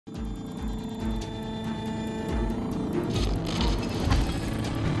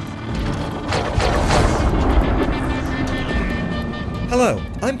Hello,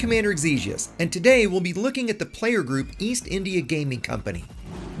 I'm Commander Xihe, and today we'll be looking at the player group East India Gaming Company.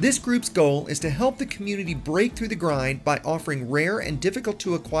 This group's goal is to help the community break through the grind by offering rare and difficult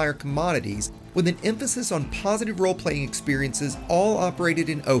to acquire commodities with an emphasis on positive role-playing experiences, all operated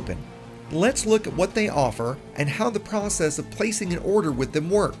in open. Let's look at what they offer and how the process of placing an order with them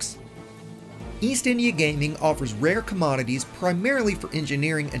works. East India Gaming offers rare commodities primarily for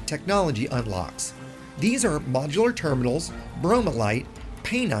engineering and technology unlocks. These are Modular Terminals, Bromellite,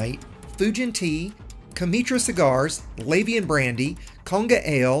 Painite, Fujin Tea, Kamitra Cigars, Lavian Brandy, Kongga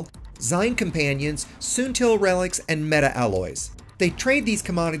Ala, Xihe Companions, Soontil Relics, and Meta Alloys. They trade these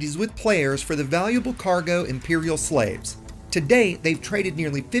commodities with players for the valuable cargo Imperial slaves. To date, they've traded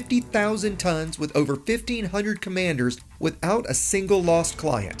nearly 50,000 tons with over 1,500 commanders without a single lost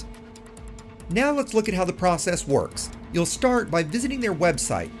client. Now let's look at how the process works. You'll start by visiting their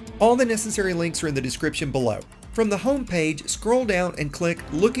website. All the necessary links are in the description below. From the home page, scroll down and click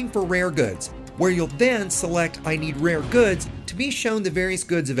Looking for Rare Goods, where you'll then select I need rare goods to be shown the various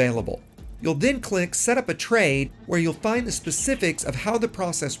goods available. You'll then click Set up a trade, where you'll find the specifics of how the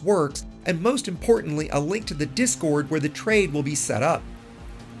process works, and most importantly, a link to the Discord where the trade will be set up.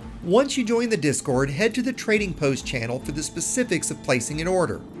 Once you join the Discord, head to the Trading Post channel for the specifics of placing an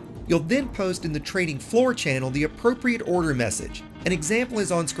order. You'll then post in the Trading Floor channel the appropriate order message. An example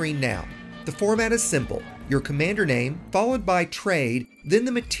is on screen now. The format is simple: your commander name, followed by trade, then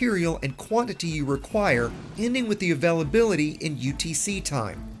the material and quantity you require, ending with the availability in UTC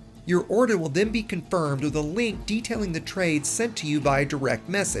time. Your order will then be confirmed with a link detailing the trade sent to you via direct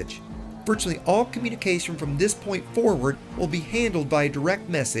message. Virtually all communication from this point forward will be handled by a direct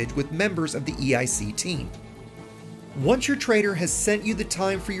message with members of the EIC team. Once your trader has sent you the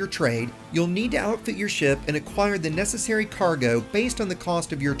time for your trade, you'll need to outfit your ship and acquire the necessary cargo based on the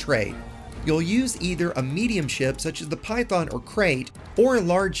cost of your trade. You'll use either a medium ship such as the Python or Crate, or a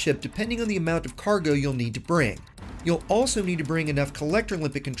large ship depending on the amount of cargo you'll need to bring. You'll also need to bring enough collector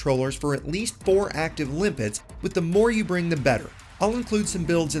limpet controllers for at least 4 active limpets, with the more you bring the better. I'll include some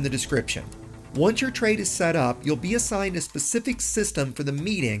builds in the description. Once your trade is set up, you'll be assigned a specific system for the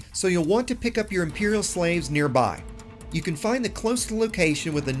meeting, so you'll want to pick up your Imperial slaves nearby. You can find the closest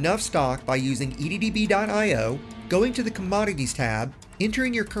location with enough stock by using eddb.io, going to the Commodities tab,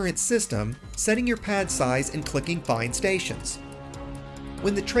 entering your current system, setting your pad size, and clicking Find Stations.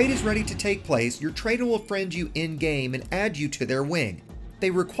 When the trade is ready to take place, your trader will friend you in-game and add you to their wing.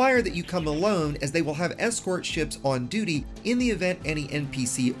 They require that you come alone, as they will have escort ships on duty in the event any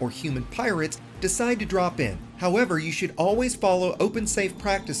NPC or human pirates decide to drop in. However, you should always follow open safe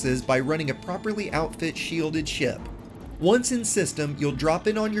practices by running a properly outfit shielded ship. Once in system, you'll drop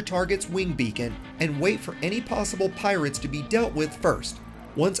in on your target's wing beacon and wait for any possible pirates to be dealt with first.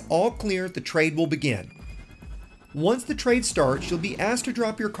 Once all clear, the trade will begin. Once the trade starts, you'll be asked to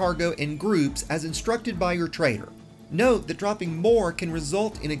drop your cargo in groups as instructed by your trader. Note that dropping more can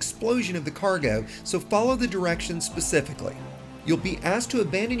result in explosion of the cargo, so follow the directions specifically. You'll be asked to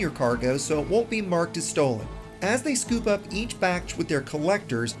abandon your cargo so it won't be marked as stolen. As they scoop up each batch with their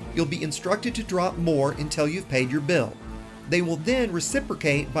collectors, you'll be instructed to drop more until you've paid your bill. They will then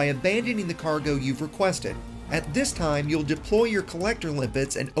reciprocate by abandoning the cargo you've requested. At this time, you'll deploy your collector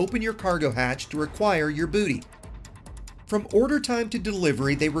limpets and open your cargo hatch to acquire your booty. From order time to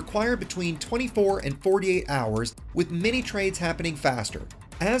delivery, they require between 24 and 48 hours, with many trades happening faster.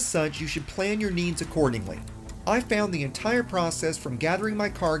 As such, you should plan your needs accordingly. I found the entire process from gathering my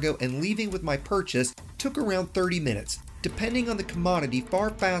cargo and leaving with my purchase took around 30 minutes, depending on the commodity,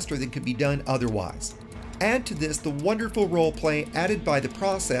 far faster than could be done otherwise. Add to this the wonderful roleplay added by the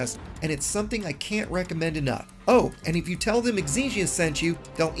process, and it's something I can't recommend enough. Oh, and if you tell them Xihe sent you,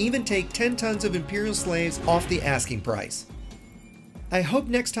 they'll even take 10 tons of Imperial slaves off the asking price. I hope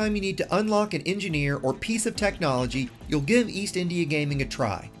next time you need to unlock an engineer or piece of technology, you'll give East India Gaming a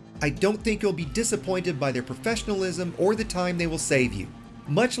try. I don't think you'll be disappointed by their professionalism or the time they will save you.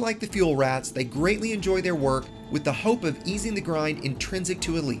 Much like the Fuel Rats, they greatly enjoy their work with the hope of easing the grind intrinsic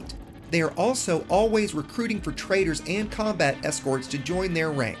to Elite. They are also always recruiting for traders and combat escorts to join their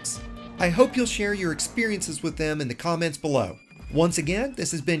ranks. I hope you'll share your experiences with them in the comments below. Once again,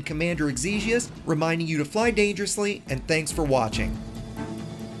 this has been Commander Xihe, reminding you to fly dangerously, and thanks for watching.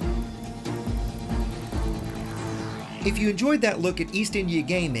 If you enjoyed that look at East India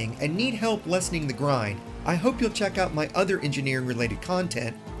Gaming and need help lessening the grind, I hope you'll check out my other engineering related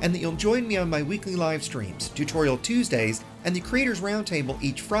content, and that you'll join me on my weekly live streams, Tutorial Tuesdays, and the Creators Roundtable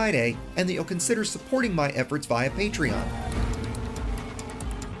each Friday, and that you'll consider supporting my efforts via Patreon.